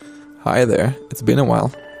Hi there, it's been a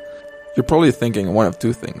while. You're probably thinking one of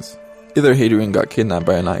two things. Either Hadrian got kidnapped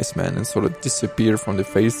by an Iceman and sort of disappeared from the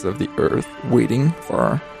face of the earth, waiting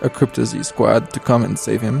for a Crypto-Z squad to come and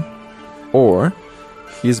save him. Or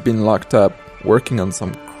he's been locked up working on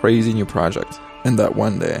some crazy new project, and that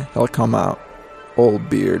one day he'll come out, all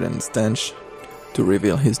beard and stench, to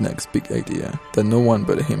reveal his next big idea that no one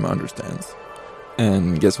but him understands.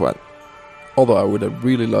 And guess what? Although I would have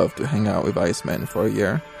really loved to hang out with Iceman for a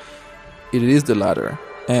year, it is the latter.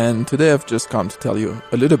 And today I've just come to tell you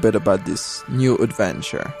a little bit about this new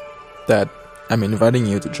adventure that I'm inviting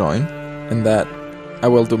you to join, and that I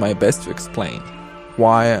will do my best to explain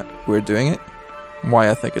why we're doing it, why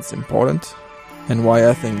I think it's important, and why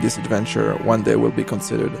I think this adventure one day will be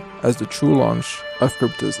considered as the true launch of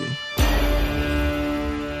Crypto-Z.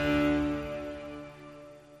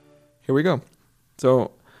 Here we go.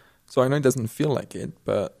 So I know it doesn't feel like it,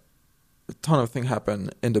 but a ton of things happen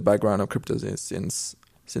in the background of Crypto-Z since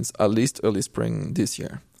at least early spring this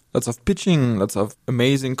year. Lots of pitching, lots of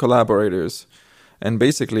amazing collaborators, and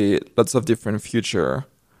basically lots of different future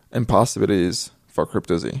and possibilities for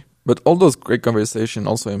Crypto-Z. But all those great conversations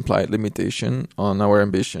also implied limitation on our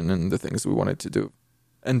ambition and the things we wanted to do.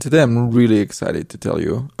 And today I'm really excited to tell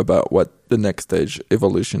you about what the next stage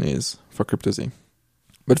evolution is for Crypto-Z.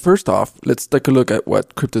 But first off, let's take a look at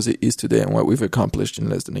what Crypto-Z is today and what we've accomplished in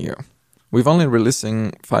less than a year. We've only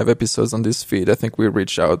releasing 5 episodes on this feed. I think we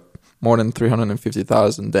reached out more than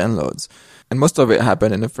 350,000 downloads, and most of it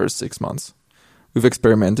happened in the first 6 months. We've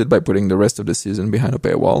experimented by putting the rest of the season behind a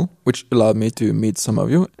paywall, which allowed me to meet some of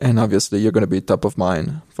you, and obviously you're going to be top of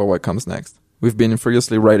mind for what comes next. We've been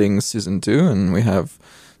furiously writing season 2, and we have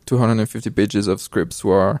 250 pages of scripts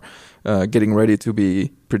who are getting ready to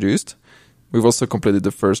be produced. We've also completed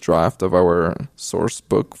the first draft of our source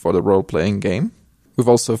book for the role-playing game. We've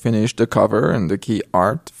also finished the cover and the key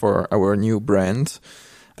art for our new brand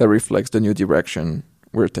that reflects the new direction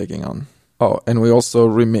we're taking on. Oh, and we also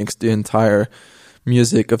remixed the entire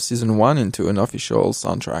music of Season 1 into an official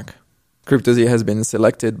soundtrack. Crypto-Z has been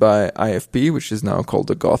selected by IFP, which is now called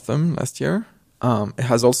the Gotham, last year. It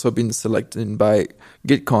has also been selected by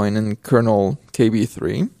Gitcoin and Kernel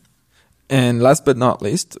KB3. And last but not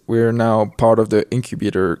least, we're now part of the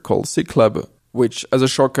incubator called Seed Club, which as a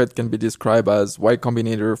shortcut can be described as Y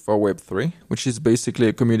Combinator for Web3, which is basically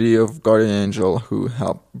a community of guardian angel who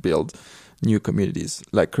help build new communities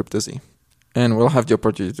like Crypto-Z. And we'll have the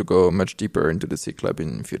opportunity to go much deeper into the Seed Club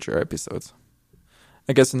in future episodes.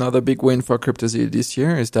 I guess another big win for Crypto-Z this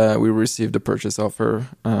year is that we received a purchase offer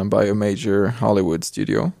by a major Hollywood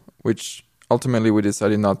studio, which ultimately we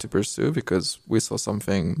decided not to pursue because we saw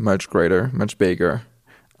something much greater, much bigger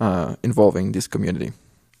involving this community.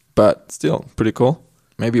 But still, pretty cool.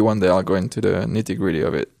 Maybe one day I'll go into the nitty-gritty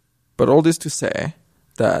of it. But all this to say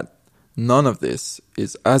that none of this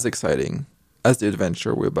is as exciting as the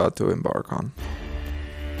adventure we're about to embark on.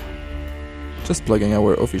 Just plugging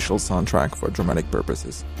our official soundtrack for dramatic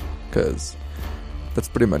purposes, because that's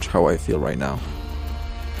pretty much how I feel right now.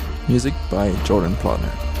 Music by Jordan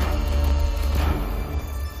Plotner.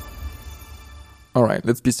 Alright,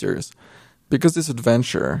 let's be serious. Because this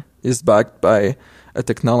adventure is backed by a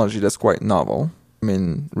technology that's quite novel,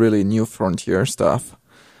 really new frontier stuff,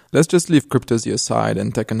 let's just leave Crypto-Z aside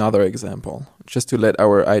and take another example, just to let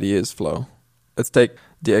our ideas flow. Let's take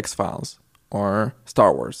The X-Files, or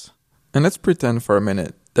Star Wars. And let's pretend for a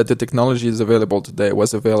minute that the technology is available today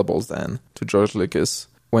was available then to George Lucas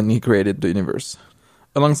when he created the universe.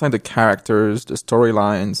 Alongside the characters, the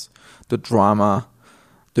storylines, the drama,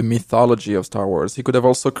 the mythology of Star Wars, he could have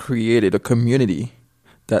also created a community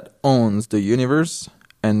that owns the universe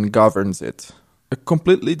and governs it. A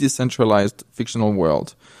completely decentralized fictional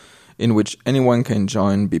world in which anyone can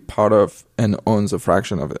join, be part of, and owns a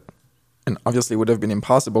fraction of it. And obviously it would have been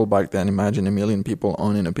impossible back then. Imagine 1 million people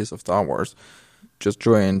owning a piece of Star Wars. Just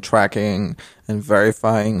join tracking and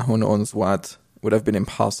verifying who owns what would have been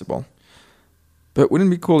impossible. But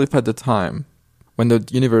wouldn't it be cool if at the time, when the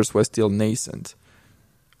universe was still nascent,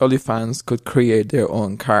 early fans could create their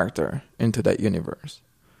own character into that universe?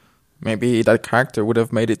 Maybe that character would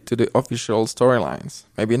have made it to the official storylines.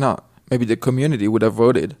 Maybe not. Maybe the community would have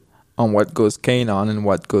voted on what goes canon and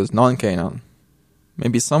what goes non-canon.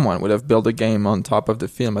 Maybe someone would have built a game on top of the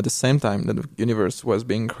film at the same time that the universe was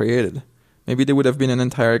being created. Maybe there would have been an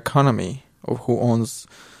entire economy of who owns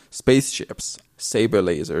spaceships, saber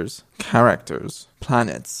lasers, characters,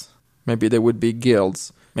 planets. Maybe there would be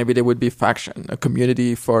guilds. Maybe there would be faction, a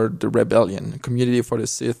community for the rebellion, a community for the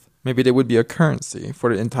Sith. Maybe there would be a currency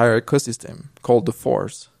for the entire ecosystem called the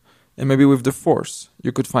Force. And maybe with the Force,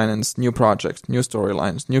 you could finance new projects, new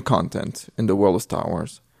storylines, new content in the world of Star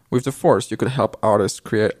Wars. With the Force, you could help artists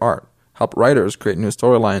create art, help writers create new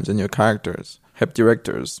storylines and new characters, help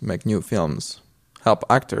directors make new films, help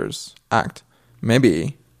actors act.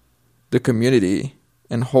 Maybe the community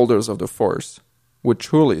and holders of the Force would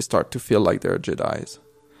truly start to feel like they're Jedis.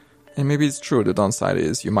 And maybe it's true, the downside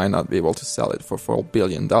is you might not be able to sell it for $4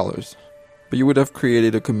 billion. But you would have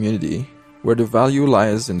created a community where the value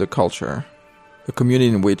lies in the culture, a community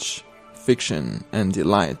in which fiction and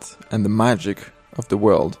delight and the magic of the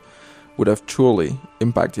world would have truly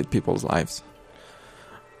impacted people's lives.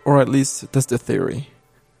 Or at least that's the theory.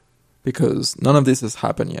 Because none of this has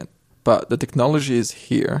happened yet. But the technology is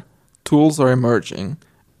here, tools are emerging,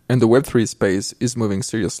 and the Web3 space is moving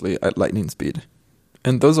seriously at lightning speed.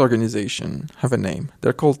 And those organizations have a name.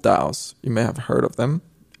 They're called DAOs. You may have heard of them.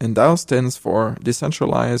 And DAO stands for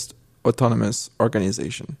Decentralized Autonomous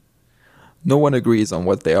Organization. No one agrees on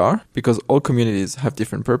what they are because all communities have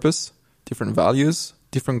different purpose, different values,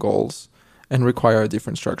 different goals, and require a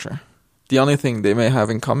different structure. The only thing they may have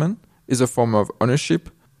in common is a form of ownership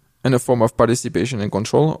and a form of participation and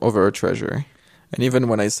control over a treasury. And even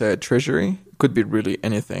when I say a treasury, it could be really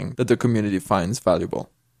anything that the community finds valuable.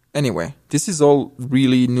 Anyway, this is all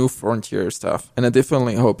really new frontier stuff, and I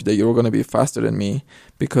definitely hope that you're going to be faster than me,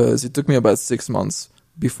 because it took me about 6 months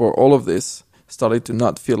before all of this started to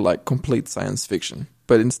not feel like complete science fiction,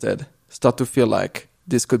 but instead start to feel like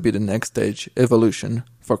this could be the next stage evolution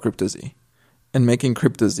for CryptoZ, and making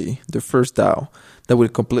CryptoZ the first DAO that will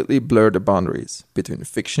completely blur the boundaries between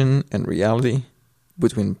fiction and reality,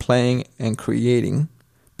 between playing and creating,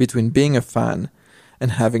 between being a fan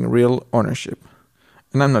and having real ownership.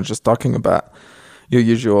 And I'm not just talking about your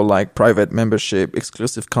usual like private membership,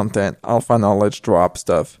 exclusive content, alpha knowledge drop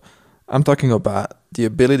stuff. I'm talking about the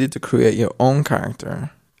ability to create your own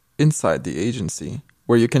character inside the agency,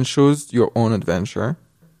 where you can choose your own adventure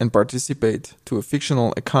and participate to a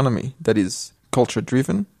fictional economy that is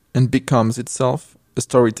culture-driven and becomes itself a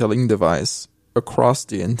storytelling device across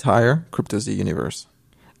the entire CryptoZ universe.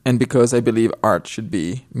 And because I believe art should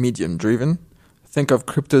be medium-driven, think of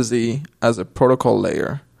CryptoZ as a protocol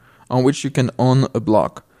layer on which you can own a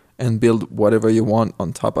block and build whatever you want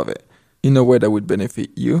on top of it in a way that would benefit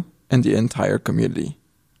you and the entire community.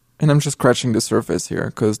 And I'm just scratching the surface here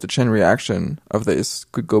because the chain reaction of this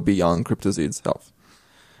could go beyond CryptoZ itself.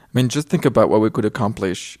 I mean, just think about what we could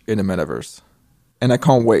accomplish in a metaverse. And I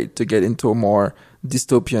can't wait to get into more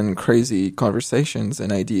dystopian, crazy conversations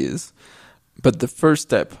and ideas. But the first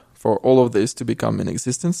step for all of this to become in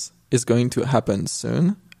existence is going to happen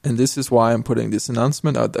soon, and this is why I'm putting this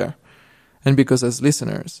announcement out there. And because as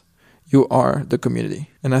listeners, you are the community,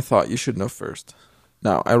 and I thought you should know first.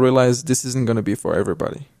 Now, I realize this isn't going to be for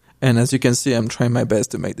everybody. And as you can see, I'm trying my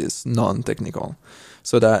best to make this non-technical,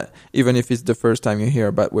 so that even if it's the first time you hear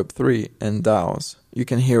about Web3 and DAOs, you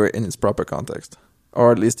can hear it in its proper context,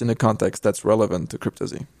 or at least in a context that's relevant to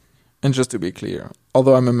CryptoZ. And just to be clear,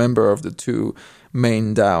 although I'm a member of the two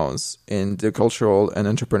main DAOs in the cultural and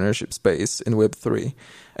entrepreneurship space in Web3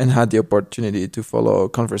 and had the opportunity to follow a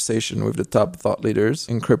conversation with the top thought leaders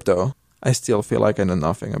in crypto, I still feel like I know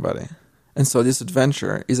nothing about it. And so this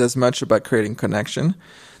adventure is as much about creating connection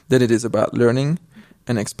than it is about learning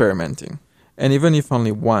and experimenting. And even if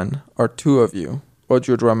only one or two of you,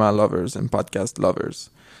 audio drama lovers and podcast lovers,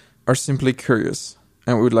 are simply curious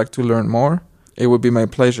and would like to learn more, it would be my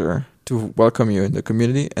pleasure to welcome you in the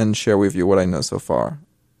community and share with you what I know so far.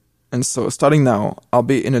 And so starting now, I'll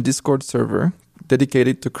be in a Discord server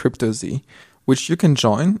dedicated to CryptoZ, which you can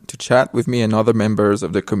join to chat with me and other members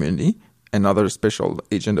of the community and other special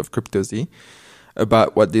agent of CryptoZ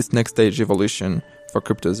about what this next stage evolution for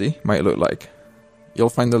CryptoZ might look like. You'll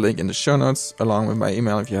find the link in the show notes along with my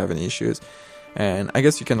email if you have any issues. And I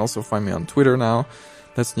guess you can also find me on Twitter now.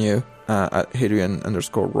 That's new, at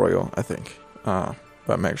Hadrian_Royal, I think.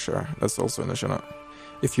 But make sure that's also in the show note.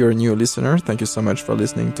 If you're a new listener, thank you so much for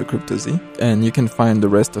listening to CryptoZ. And you can find the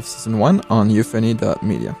rest of Season 1 on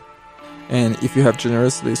euphony.media. And if you have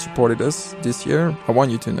generously supported us this year, I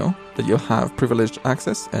want you to know that you'll have privileged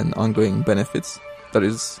access and ongoing benefits that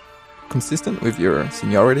is consistent with your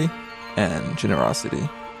seniority and generosity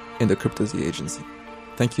in the CryptoZ agency.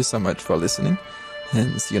 Thank you so much for listening,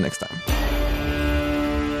 and see you next time.